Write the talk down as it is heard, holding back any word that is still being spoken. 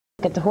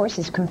At the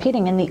horses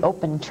competing in the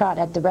open trot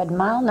at the Red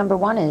Mile. Number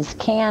 1 is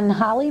Can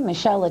Holly.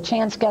 Michelle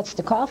LaChance gets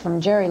the call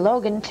from Jerry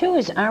Logan. 2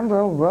 is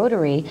Armbro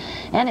Rotary.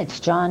 And it's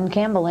John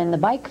Campbell in the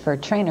bike for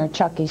trainer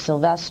Chucky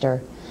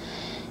Sylvester.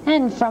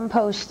 And from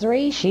post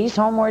 3, she's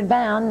homeward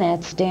bound.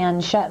 That's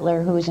Dan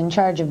Shetler, who's in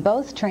charge of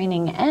both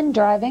training and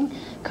driving,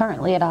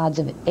 currently at odds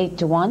of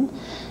 8-1.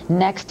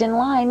 Next in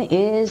line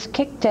is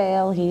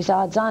Kicktail. He's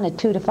odds on at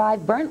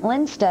 2-5. Berndt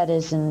Lindstedt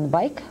is in the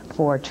bike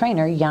for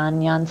trainer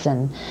Jan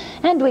Janssen.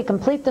 And we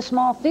complete the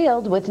small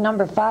field with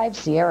number 5,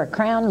 Sierra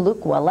Crown.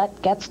 Luke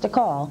Willett gets the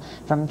call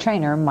from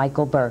trainer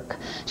Michael Burke.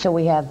 So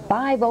we have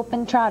 5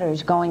 open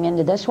trotters going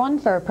into this one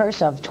for a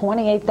purse of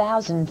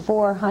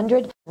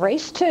 $28,400.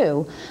 Race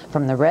 2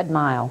 from the Red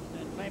Mile.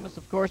 Famous,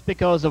 of course,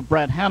 because of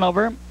Brett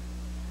Hanover.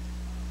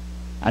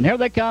 And here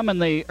they come in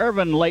the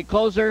Irvin late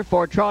closer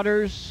for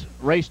trotters,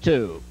 race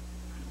 2.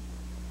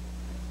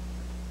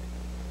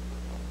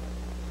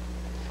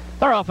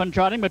 They're often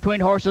trotting between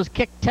horses.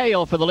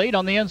 Kicktail for the lead.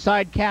 On the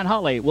inside, Can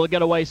Holly will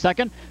get away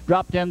second.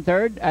 Dropped in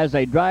third as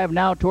they drive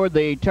now toward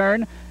the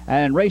turn.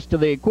 And race to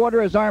the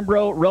quarter is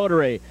Armbro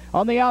Rotary.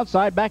 On the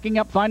outside, backing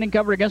up, finding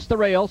cover against the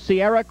rail,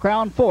 Sierra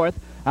Crown fourth.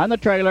 And the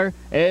trailer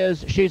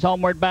is She's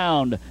Homeward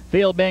Bound.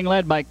 Field being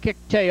led by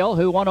Kicktail,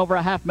 who won over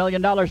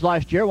 $500,000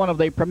 last year, one of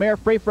the premier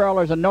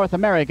free-for-allers in North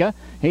America.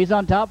 He's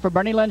on top for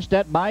Berndt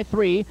Lindstedt by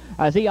 3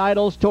 as he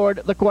idles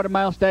toward the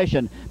quarter-mile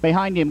station.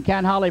 Behind him,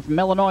 Can Holly from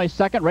Illinois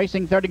second,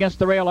 racing third against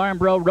the rail,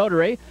 Armbro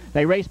Rotary.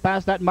 They race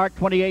past that mark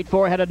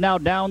 28-4, headed now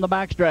down the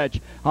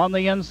backstretch. On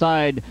the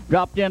inside,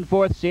 dropped in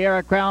fourth,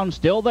 Sierra Crown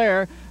still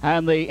there,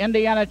 and the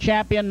Indiana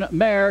champion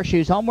mare,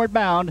 She's Homeward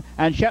Bound,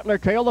 and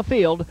Shetler trail the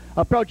field,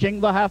 approaching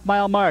the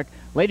half-mile mark.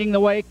 Leading the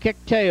way,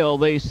 Kicktail,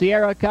 the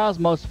Sierra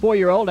Cosmos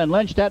 4-year-old, and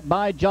Lindstedt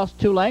by just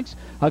 2 lengths.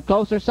 A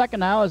closer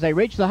second now as they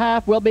reach the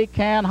half will be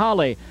Can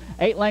Holly.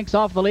 8 lengths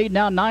off the lead,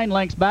 now 9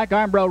 lengths back.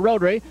 Armbro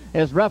Rotary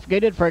is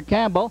rough-gated for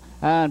Campbell,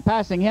 and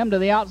passing him to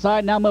the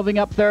outside, now moving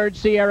up third,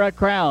 Sierra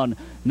Crown.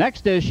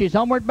 Next is She's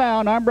Homeward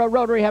Bound, Armbro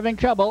Rotary having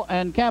trouble,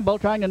 and Campbell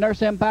trying to nurse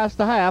him past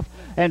the half.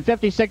 And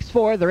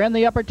 56-4, they're in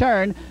the upper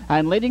turn,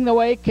 and leading the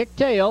way,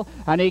 Kicktail,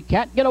 and he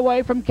can't get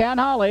away from Can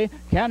Holly.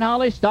 Can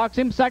Holly stalks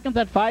him second.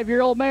 That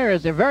 5-year-old mare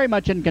is very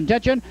much in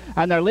contention,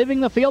 and they're leaving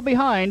the field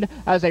behind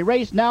as they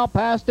race now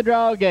past the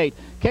draw gate.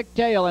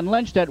 Kicktail and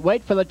Lindstedt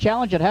wait for the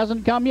challenge. It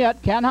hasn't come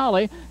yet. Can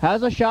Holly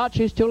has a shot.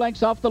 She's 2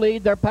 lengths off the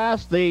lead. They're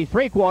past the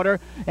 3/4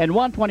 and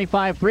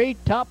 125.3,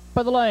 top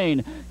of the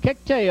lane.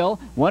 Kicktail,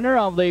 winner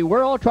of the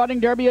World Trotting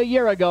Derby a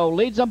year ago,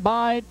 leads them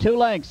by 2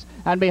 lengths.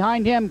 And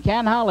behind him,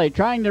 Can Holly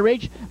trying to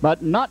reach,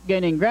 but not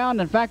gaining ground.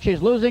 In fact,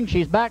 she's losing.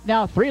 She's back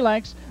now 3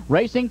 lengths.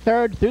 Racing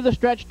third through the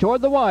stretch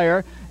toward the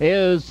wire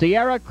is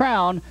Sierra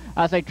Crown.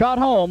 As they trot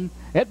home,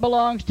 it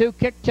belongs to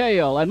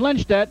Kicktail. And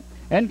Lindstedt,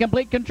 in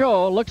complete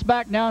control, looks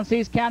back now and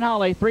sees Can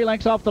Holly 3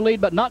 lengths off the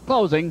lead, but not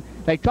closing.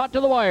 They trot to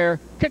the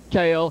wire.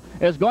 Kicktail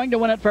is going to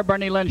win it for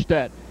Berndt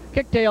Lindstedt.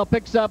 Kicktail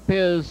picks up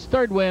his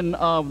 3rd win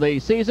of the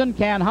season.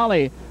 Can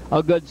Holly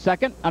a good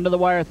second. Under the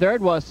wire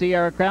third was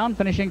Sierra Crown,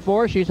 finishing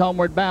 4. She's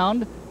Homeward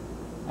Bound.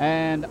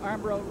 And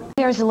Armbro.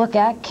 Here's a look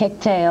at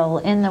Kicktail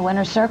in the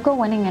winner's circle,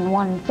 winning in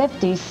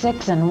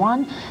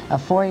 156-1. A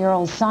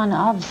 4-year-old son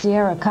of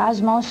Sierra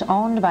Cosmos,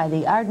 owned by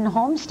the Arden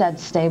Homestead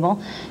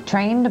stable,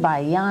 trained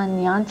by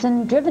Jan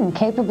Janssen, driven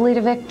capably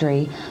to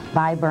victory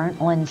by Berndt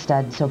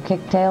Lindstedt. So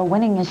Kicktail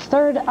winning his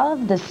 3rd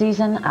of the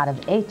season out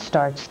of 8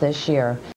 starts this year.